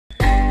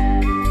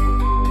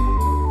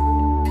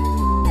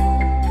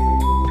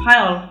Hi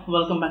all,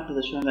 welcome back to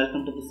the show and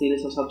welcome to the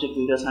series of subject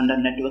videos under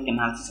network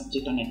analysis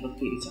subject and network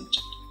theory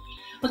subject.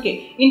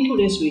 Okay, in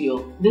today's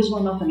video, this is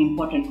one of an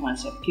important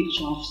concept,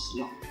 Kirchoffs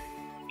law.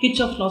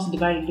 Kirchoffs law is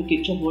divided into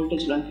Kirchoff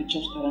voltage law and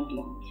Kirchoffs current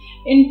law.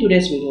 In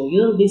today's video,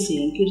 you will be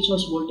seeing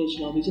Kirchoffs voltage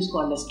law, which is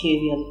called as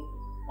KVL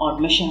or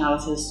mesh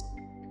analysis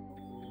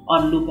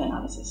or loop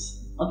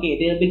analysis. Okay,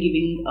 they will be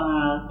giving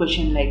a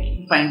question like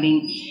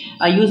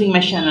using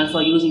mesh analysis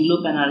or using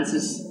loop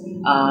analysis,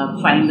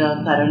 find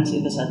the currents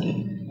in the circuit.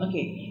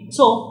 Okay,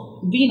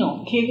 so we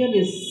know KVL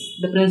is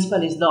the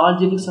principle is the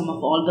algebraic sum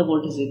of all the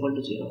voltage is equal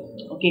to 0.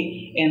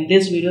 Okay, in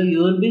this video you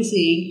will be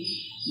seeing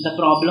the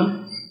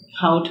problem,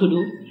 how to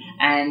do,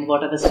 and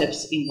what are the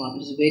steps involved.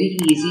 It's very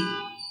easy.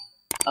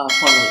 Follow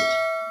it.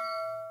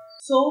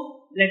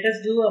 So let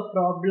us do a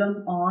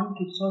problem on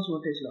Kirchoffs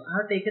voltage law.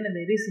 I have taken a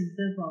very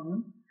simple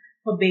problem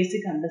for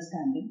basic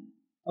understanding.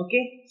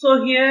 Okay,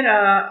 so here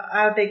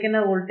I have taken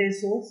a voltage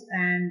source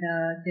and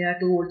there are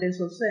two voltage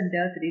sources and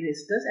there are three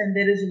resistors, and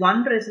there is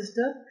one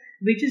resistor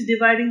which is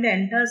dividing the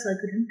entire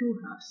circuit in two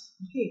halves.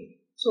 Okay,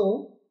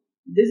 so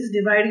this is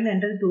dividing the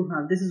entire two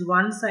halves. This is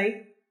one side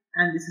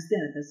and this is the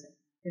other side.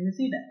 Can you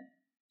see that?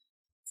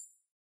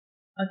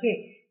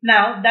 Okay,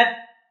 now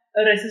that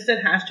a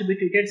resistor has to be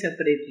treated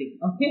separately.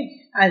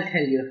 Okay, I'll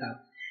tell you how.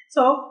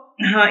 So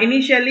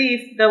initially,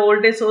 if the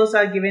voltage source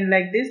are given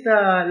like this,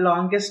 the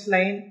longest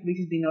line which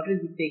is denoted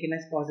will be taken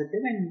as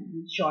positive and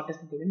the shortest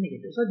will be taken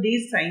negative. So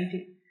this sign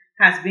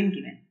has been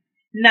given.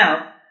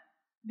 Now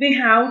we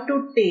have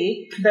to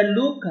take the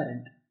loop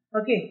current.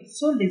 Okay,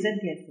 so listen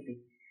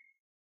carefully.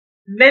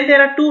 When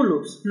there are two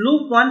loops,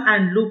 loop 1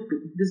 and loop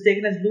 2, this is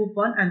taken as loop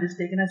 1 and this is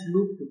taken as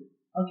loop 2.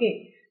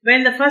 Okay,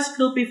 when the first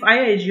loop, if I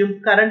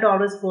assume current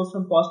always flows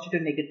from positive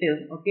to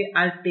negative, okay,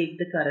 I'll take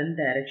the current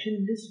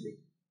direction this way.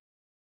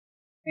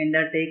 And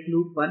I'll take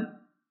loop 1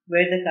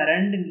 where the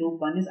current in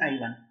loop 1 is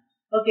I1.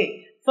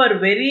 Okay, for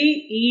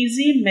very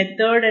easy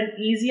method and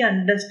easy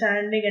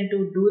understanding and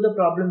to do the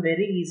problem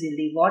very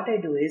easily, what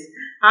I do is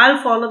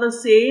I'll follow the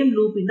same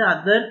loop in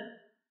the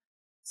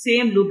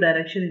same loop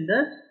direction in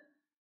the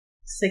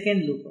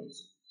second loop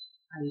also,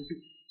 I2.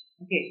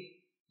 Okay,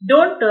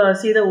 don't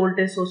see the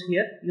voltage source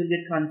here, you'll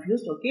get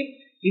confused. Okay,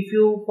 if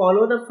you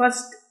follow the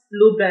first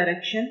loop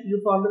direction, you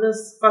follow the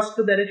first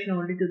loop direction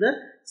only to the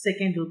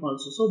second loop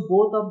also. So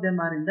both of them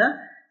are in the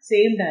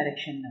same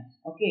direction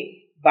now.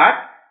 Okay, but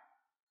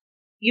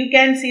you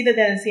can see that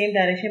they are in the same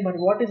direction, but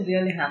what is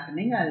really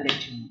happening, I'll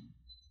let you know.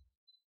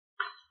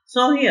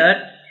 So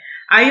here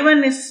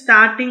I1 is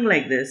starting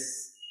like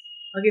this.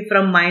 Okay,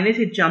 from minus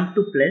it jumped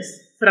to plus,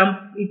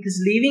 from it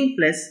is leaving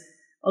plus.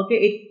 Okay,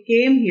 it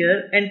came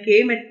here and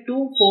came at 4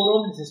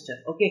 ohm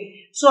resistor.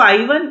 Okay, so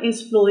I1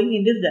 is flowing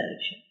in this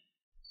direction.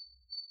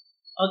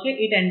 Okay,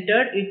 it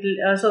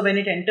entered, so when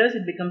it enters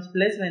it becomes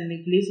plus, when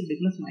it leaves it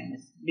becomes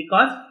minus,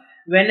 because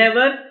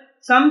whenever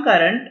some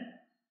current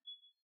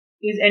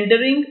is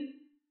entering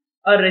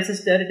a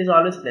resistor, it is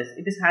always plus,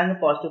 it is having a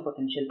positive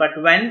potential.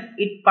 But when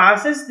it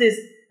passes this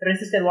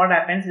resistor, what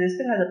happens,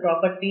 resistor has a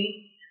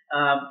property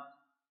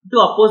to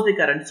oppose the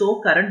current,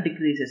 so current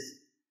decreases,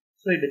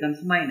 so it becomes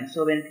minus.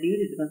 So when it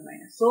leaves it becomes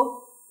minus.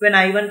 So when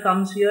I1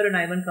 comes here and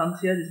I1 comes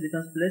here, this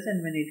becomes plus,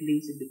 and when it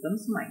leaves it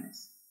becomes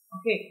minus.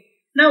 Okay,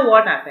 now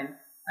what happened?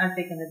 I'll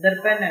take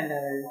another pen and I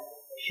will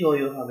show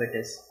you how it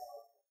is.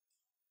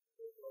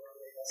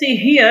 See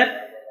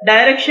here,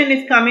 direction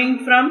is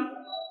coming from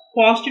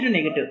positive to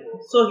negative.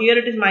 So here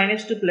it is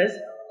minus to plus,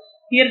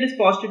 here it is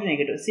positive to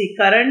negative. See,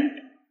 current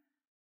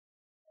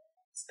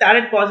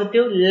started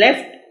positive,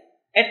 left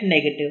at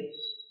negative.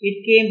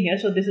 It came here,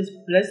 so this is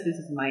plus, this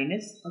is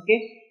minus.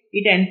 Okay,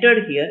 it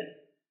entered here,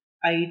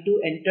 I2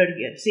 entered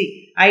here.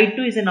 See,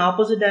 I2 is in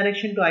opposite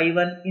direction to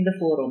I1 in the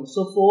 4 ohms.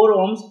 So 4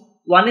 ohms,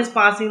 one is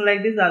passing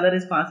like this, the other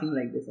is passing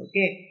like this.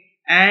 Okay,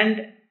 and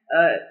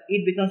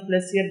it becomes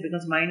plus here, it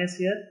becomes minus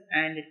here,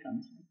 and it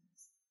comes like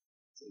this.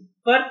 See,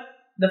 for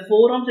the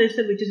 4 ohms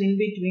resistor which is in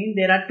between,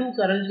 there are two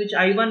currents which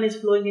I1 is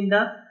flowing in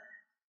the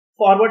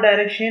forward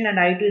direction and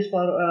I2 is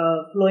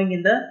flowing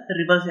in the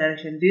reverse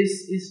direction.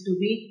 This is to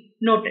be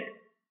noted.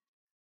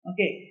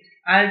 Okay,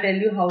 I'll tell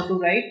you how to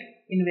write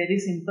in very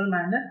simple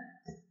manner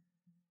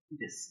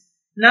this.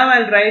 Now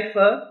I'll write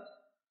for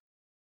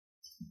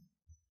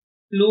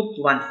loop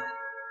 1.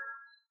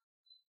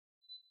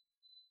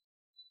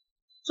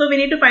 So we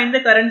need to find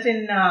the currents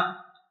in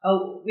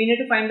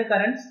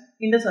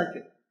the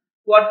circuit.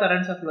 What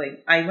currents are flowing?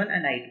 I1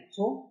 and I2.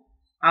 So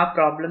our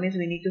problem is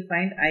we need to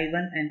find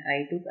I1 and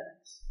I2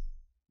 currents.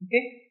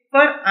 Okay,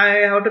 for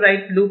I have to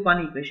write loop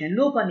 1 equation.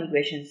 Loop 1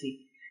 equation,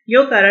 see,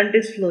 your current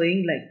is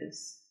flowing like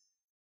this.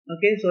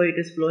 Okay, so it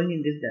is flowing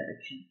in this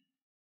direction.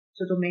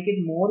 So to make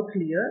it more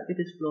clear, it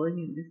is flowing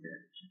in this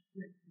direction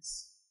like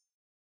this.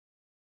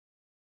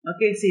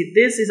 Okay, see,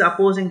 this is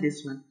opposing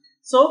this one.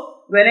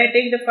 So when I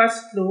take the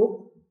first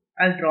loop,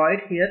 I'll draw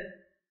it here.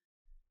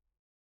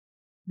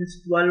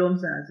 This 12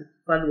 ohms as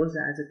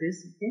it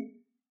is. Okay,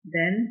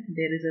 then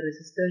there is a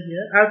resistor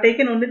here. I've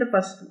taken only the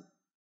first loop.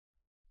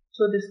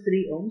 So this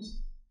 3 ohms,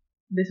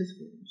 this is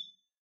 4 ohms.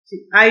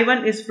 See,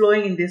 I1 is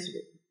flowing in this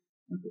way.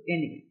 Okay,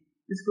 anyway,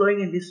 It's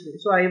flowing in this way.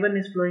 So I1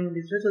 is flowing in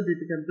this way. So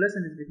this becomes plus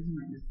and this becomes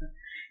minus.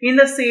 In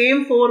the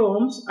same 4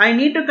 ohms, I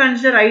need to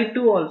consider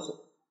I2 also.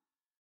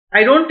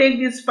 I don't take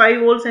these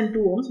 5 volts and 2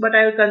 ohms, but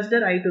I will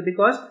consider I2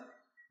 because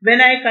when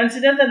I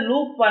consider the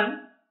loop 1,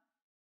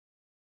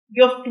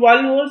 your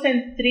 12 volts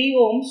and 3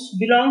 ohms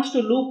belongs to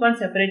loop 1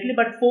 separately,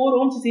 but 4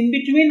 ohms is in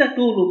between the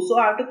 2 loops. So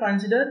I have to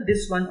consider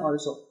this one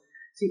also.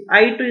 See,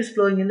 I2 is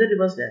flowing in the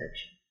reverse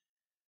direction.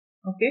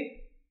 Okay.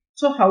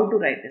 So how to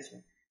write this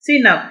one? See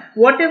now,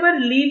 whatever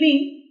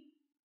leaving,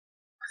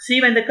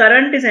 see when the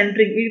current is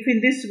entering, if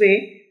in this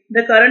way,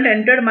 the current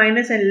entered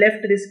minus and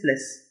left this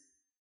plus.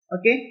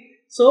 Okay.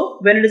 So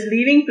when it is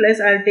leaving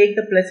plus, I will take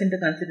the plus into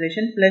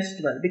consideration, plus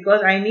 12,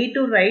 because I need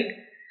to write,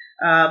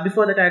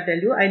 before that I will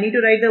tell you, I need to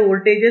write the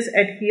voltages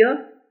at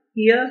here,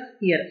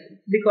 here,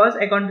 because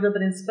according to the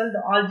principle,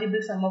 the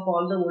algebraic sum of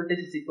all the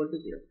voltages is equal to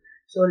 0.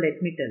 So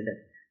let me tell that.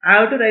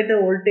 I have to write the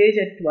voltage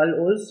at 12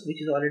 volts, which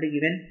is already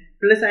given,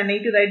 plus I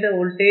need to write the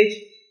voltage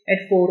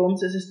at 4 ohms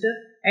resistor,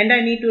 and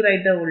I need to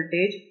write the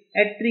voltage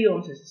at 3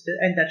 ohms resistor,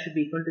 and that should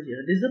be equal to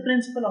 0. This is the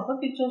principle of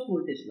a Kirchoffs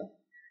voltage law.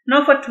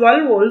 Now for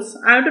 12 volts,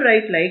 I have to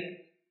write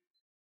like,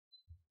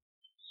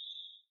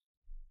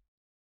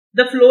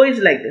 the flow is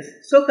like this.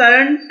 So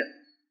current,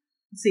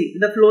 see,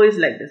 the flow is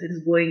like this. It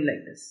is going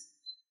like this.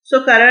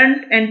 So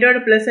current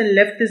entered plus and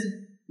left is,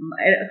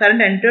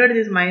 current entered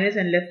is minus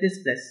and left is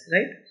plus,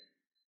 right?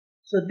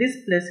 So this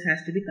plus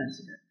has to be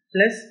considered.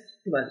 Plus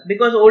 12.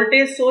 Because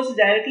voltage source is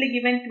directly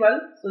given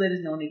 12, so there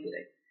is no need to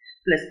write.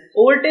 Plus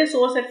voltage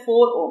source at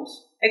 4 ohms.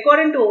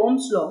 According to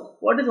Ohm's law,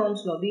 what is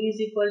Ohm's law? V is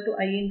equal to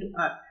I into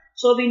R.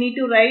 So we need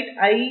to write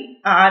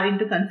IR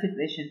into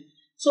configuration.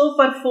 So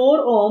for 4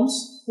 ohms,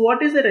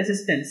 what is the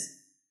resistance?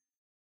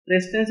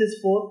 Resistance is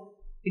 4.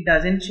 It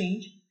doesn't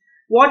change.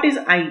 What is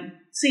I?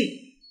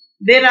 See,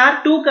 there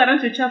are two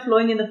currents which are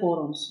flowing in the 4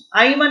 ohms.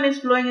 I1 is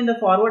flowing in the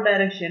forward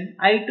direction.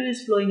 I2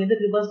 is flowing in the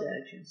reverse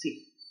direction.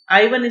 See,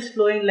 I1 is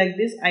flowing like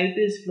this.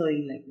 I2 is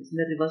flowing like this in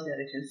the reverse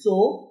direction.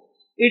 So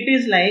it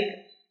is like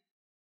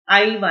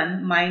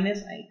I1 minus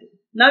I2.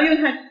 Now you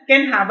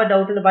can have a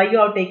doubt why you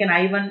have taken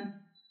I1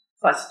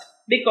 first.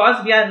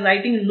 Because we are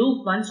writing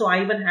loop 1, so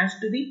I1 has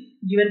to be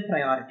given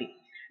priority.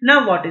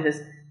 Now what is this?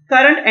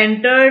 Current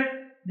entered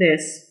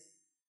this,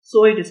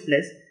 so it is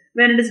plus.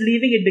 When it is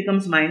leaving, it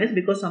becomes minus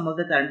because some of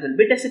the current will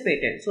be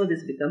dissipated. So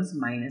this becomes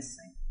minus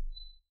sign.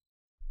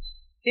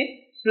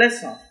 Okay,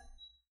 plus of.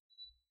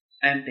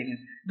 I am taking.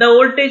 The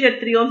voltage at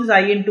 3 ohms is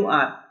I into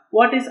R.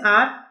 What is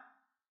R?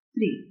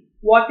 3.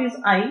 What is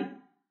I?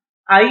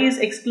 I is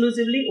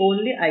exclusively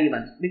only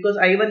I1 because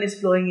I1 is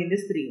flowing in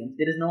this 3 ohms.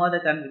 There is no other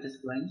current which is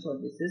flowing. So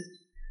this is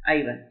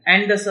I1.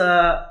 And this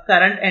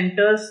current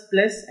enters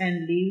plus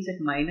and leaves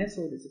at minus.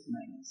 So this is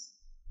minus.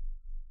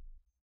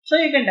 So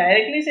you can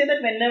directly say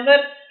that whenever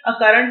a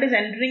current is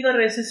entering a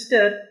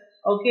resistor,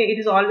 okay, it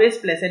is always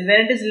plus. And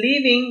when it is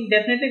leaving,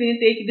 definitely we need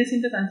to take this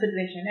into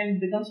consideration and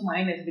it becomes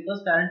minus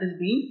because current is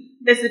being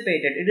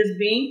dissipated. It is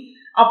being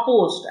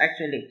opposed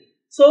actually.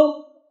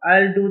 So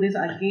I'll do this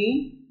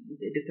again.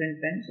 A different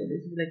pen. So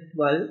this is like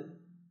 12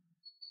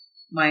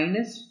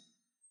 minus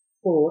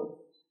 4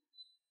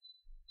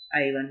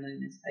 I1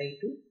 minus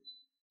I2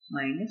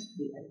 minus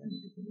 3 I1.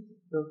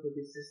 So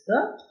this is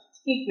the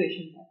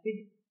equation that we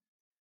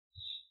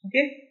do.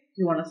 Okay,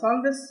 you want to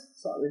solve this?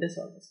 Solve it.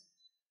 Solve this.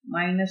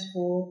 Minus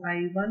 4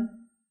 I1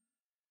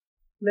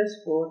 plus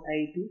 4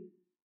 I2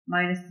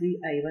 minus 3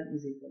 I1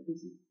 is equal to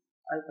 0.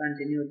 I'll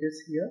continue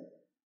this here.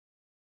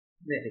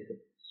 Very good.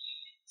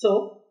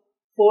 So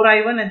 4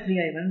 I1 and 3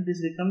 I1,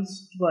 this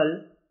becomes 12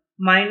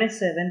 minus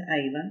 7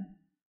 I1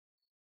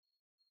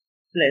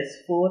 plus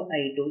 4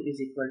 I2 is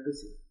equal to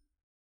 0.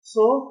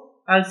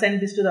 So I'll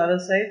send this to the other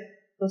side.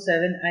 So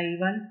 7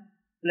 I1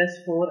 plus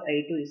 4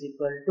 I2 is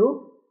equal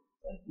to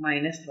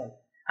minus 12.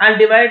 I'll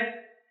divide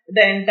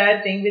the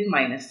entire thing with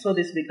minus. So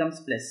this becomes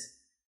plus.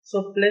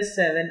 So plus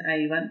 7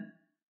 I1,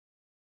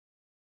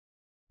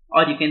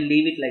 or you can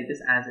leave it like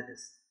this as it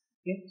is.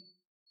 Okay.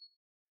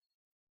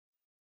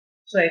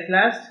 So at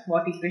last,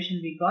 what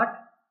equation we got?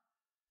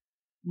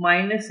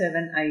 Minus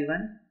 7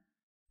 I1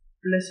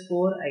 plus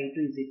 4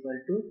 I2 is equal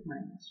to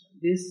minus 1.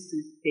 This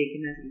is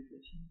taken as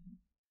equation.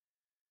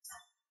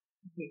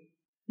 Okay.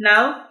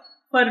 Now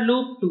for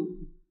loop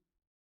 2.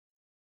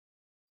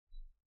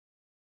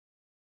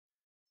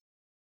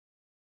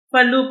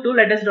 For loop 2,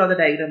 let us draw the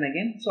diagram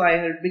again. So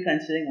I will be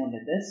considering only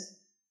this.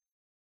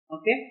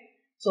 Okay.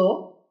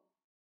 So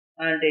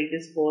I will take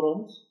this 4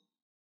 ohms,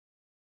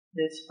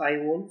 this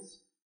 5 volts,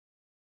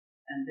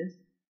 and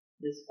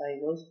this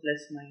 5 volts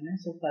plus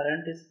minus. So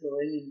current is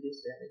flowing in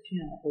this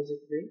direction,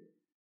 opposite way.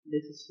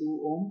 This is 2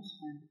 ohms.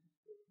 And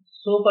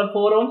so for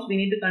 4 ohms, we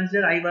need to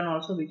consider I1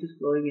 also, which is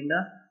flowing in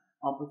the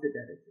opposite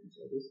direction.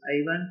 So this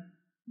I1,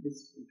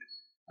 this 2.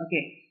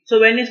 Okay. So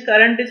when this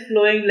current is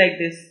flowing like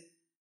this,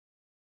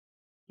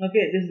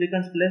 okay, this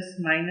becomes plus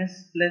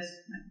minus plus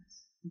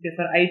minus. Okay,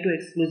 for I2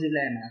 exclusively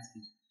I am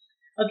asking.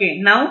 Okay,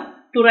 now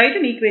to write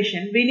an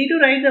equation, we need to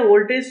write the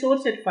voltage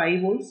source at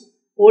 5 volts,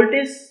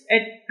 voltage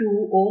at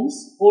 2 ohms,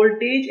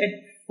 voltage at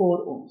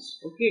 4 ohms.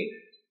 Okay,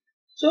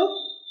 so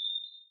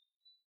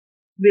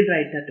We'll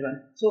write that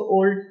one. So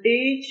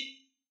voltage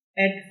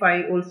at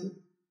 5 volts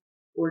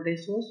voltage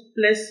source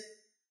plus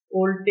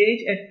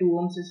voltage at 2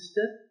 ohms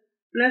resistor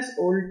plus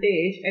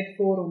voltage at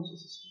 4 ohms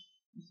resistor.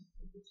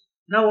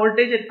 Now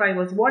voltage at 5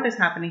 volts, what is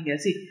happening here?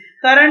 See,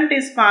 current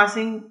is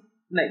passing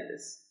like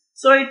this.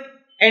 So it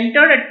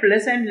entered at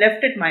plus and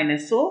left at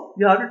minus. So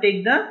you have to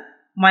take the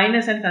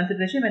minus and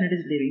consideration when it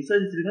is leaving. So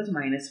this becomes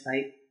minus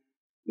 5.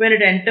 When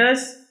it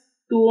enters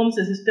 2 ohms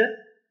resistor,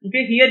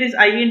 okay, here is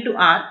I into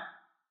R.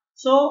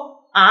 So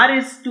R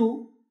is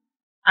 2,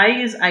 I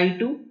is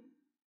I2.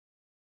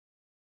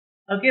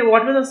 Okay,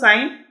 what was the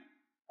sign?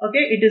 Okay,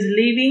 it is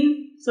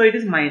leaving, so it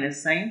is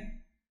minus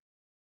sign.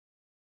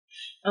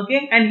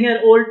 Okay, and here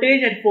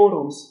voltage at 4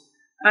 ohms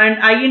and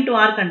I into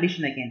R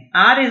condition again.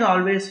 R is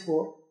always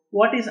 4.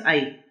 What is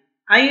I?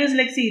 I is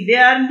like, see, they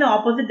are in the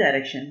opposite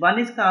direction. One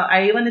is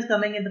I1 is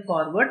coming in the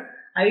forward,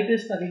 I2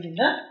 is coming in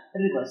the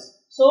reverse.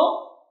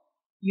 So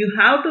you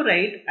have to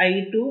write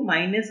I2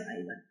 minus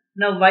I1.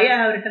 Now why I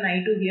have written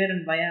I2 here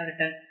and why I have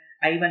written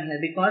I1 here?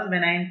 Because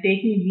when I am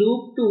taking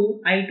loop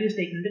 2, I2 is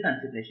taken into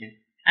consideration.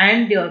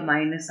 And your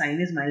minus sign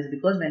is minus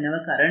because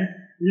whenever current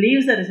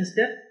leaves the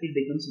resistor, it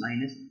becomes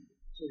minus.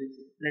 So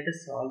let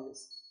us solve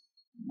this.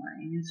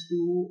 Minus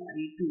 2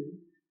 I2.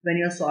 When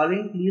you are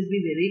solving, please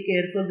be very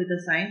careful with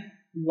the sign.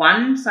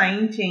 One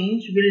sign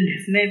change will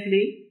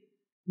definitely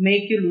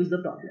make you lose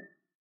the problem.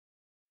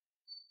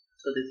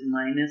 So this is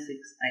minus 6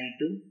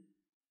 I2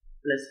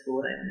 plus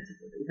 4 I1 is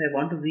equal to. If I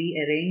want to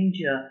rearrange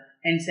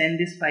and send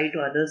this 5 to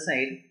other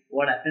side,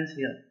 what happens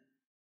here?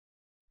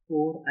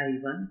 4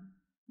 I1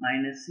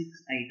 minus 6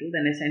 I2.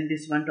 Then I send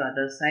this one to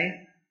other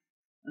side.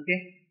 Okay,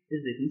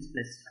 this becomes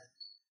plus 5.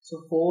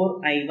 So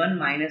 4 I1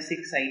 minus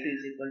 6 I2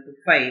 is equal to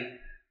 5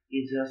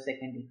 is your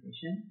second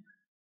equation.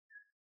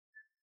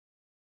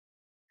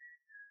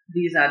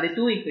 These are the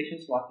two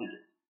equations what we do.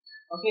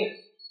 Okay,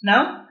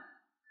 now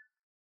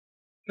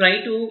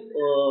try to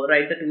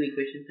write the two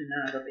equations in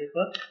another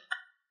paper.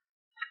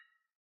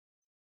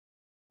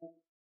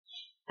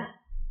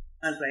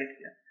 I'll write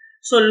here.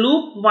 So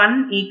loop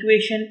 1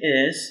 equation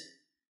is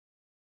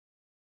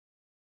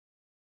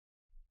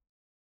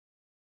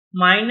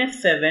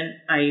minus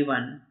 7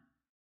 I1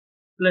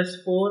 plus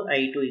 4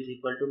 I2 is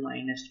equal to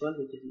minus 12,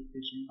 which is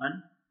equation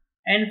 1.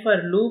 And for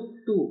loop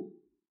 2,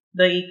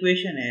 the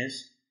equation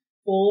is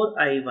 4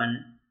 I1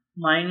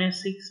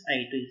 minus 6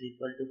 I2 is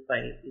equal to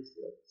 5 is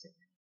your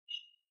second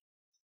equation.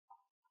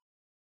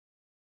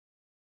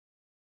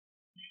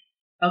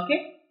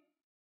 Okay.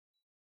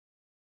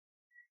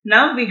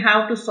 Now we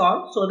have to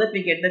solve so that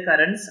we get the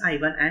currents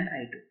I1 and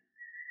I2.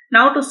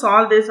 Now to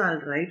solve this,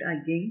 I'll write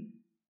again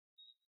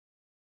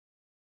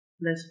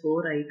plus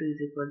 4 I2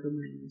 is equal to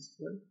minus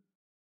 12.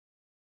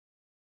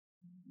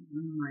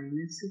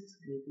 Minus 6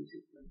 I2 is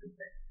equal to 5.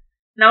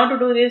 Now to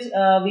do this,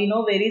 we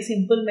know very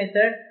simple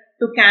method.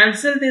 To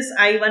cancel this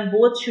I1,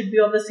 both should be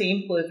of the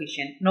same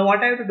coefficient. Now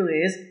what I have to do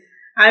is,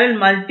 I will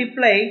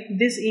multiply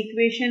this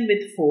equation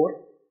with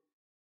 4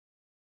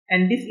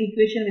 and this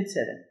equation with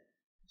 7.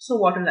 So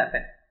what will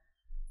happen?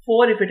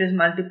 4 if it is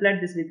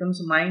multiplied, this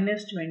becomes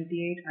minus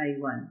 28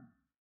 I1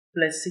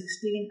 plus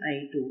 16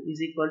 I2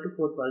 is equal to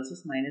 4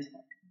 pulses minus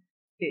 40.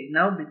 Okay,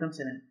 now it becomes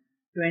 7.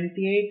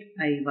 28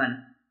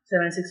 I1,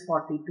 7 6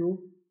 42,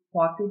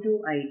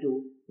 42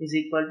 I2 is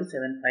equal to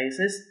 7 5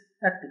 is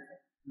 35.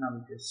 Now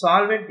if you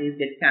solve it, these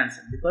get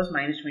cancelled because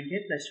minus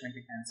 28 plus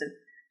 20 cancelled.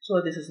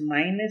 So this is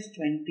minus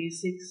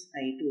 26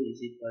 I2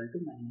 is equal to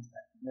minus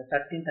 13. The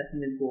 13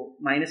 will go,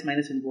 minus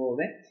will go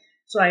away.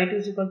 So I2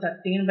 is equal to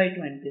 13 by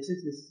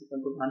 26, this is equal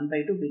to 1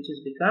 by 2, which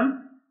has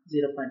become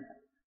 0.5.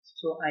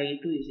 So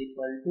I2 is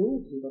equal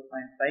to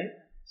 0.5.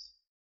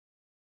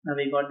 Now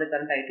we got the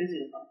current I2 is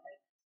 0.5.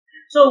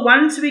 So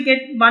once we get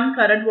one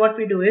current, what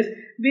we do is,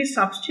 we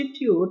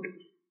substitute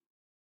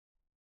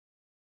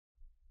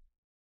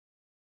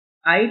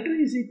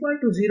I2 is equal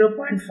to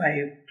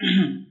 0.5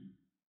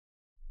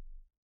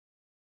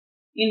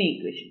 in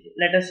equation 2.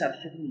 Let us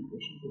substitute in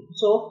equation 2.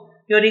 So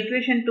your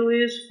equation 2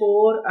 is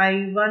 4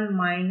 I1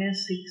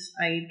 minus 6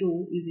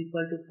 I2 is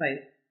equal to 5.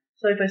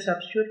 So if I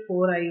substitute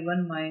 4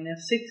 I1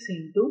 minus 6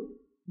 into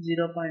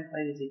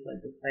 0.5 is equal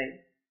to 5.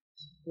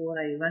 4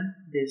 I1,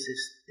 this is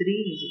 3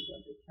 is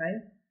equal to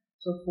 5.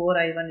 So 4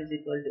 I1 is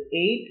equal to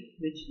 8,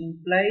 which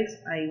implies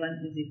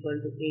I1 is equal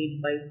to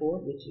 8 by 4,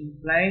 which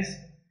implies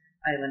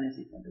I1 is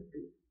equal to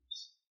 2.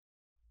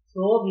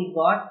 So we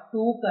got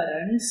two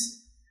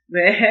currents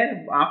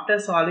where after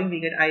solving we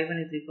get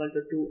I1 is equal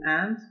to 2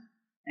 amps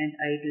and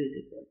I2 is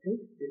equal to 0.5.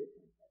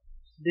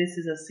 This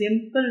is a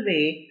simple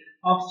way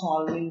of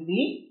solving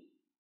the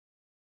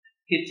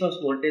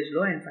Kirchoffs voltage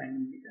law and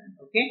finding the current.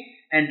 Okay,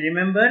 and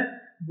remember,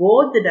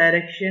 both the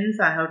directions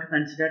I have to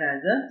consider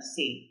as the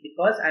same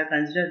because I have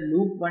considered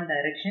loop 1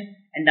 direction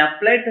and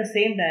applied the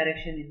same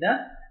direction in the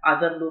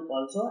other loop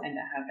also, and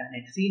I have done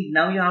it. See,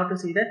 now you have to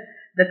see that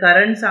the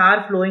currents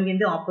are flowing in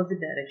the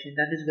opposite direction.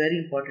 That is very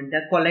important.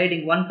 They are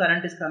colliding. One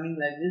current is coming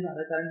like this,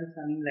 other current is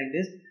coming like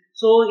this.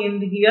 So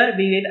in here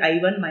we get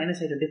I1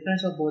 minus I2,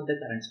 difference of both the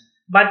currents.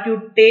 But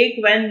you take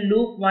when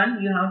loop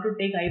 1, you have to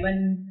take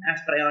I1 as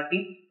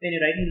priority. When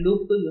you write in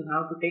loop 2, you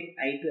have to take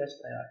I2 as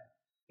priority.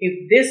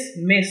 If this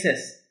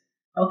misses,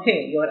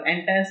 okay, your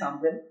entire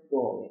sum will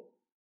go away.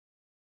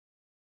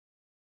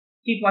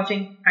 Keep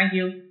watching. Thank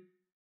you.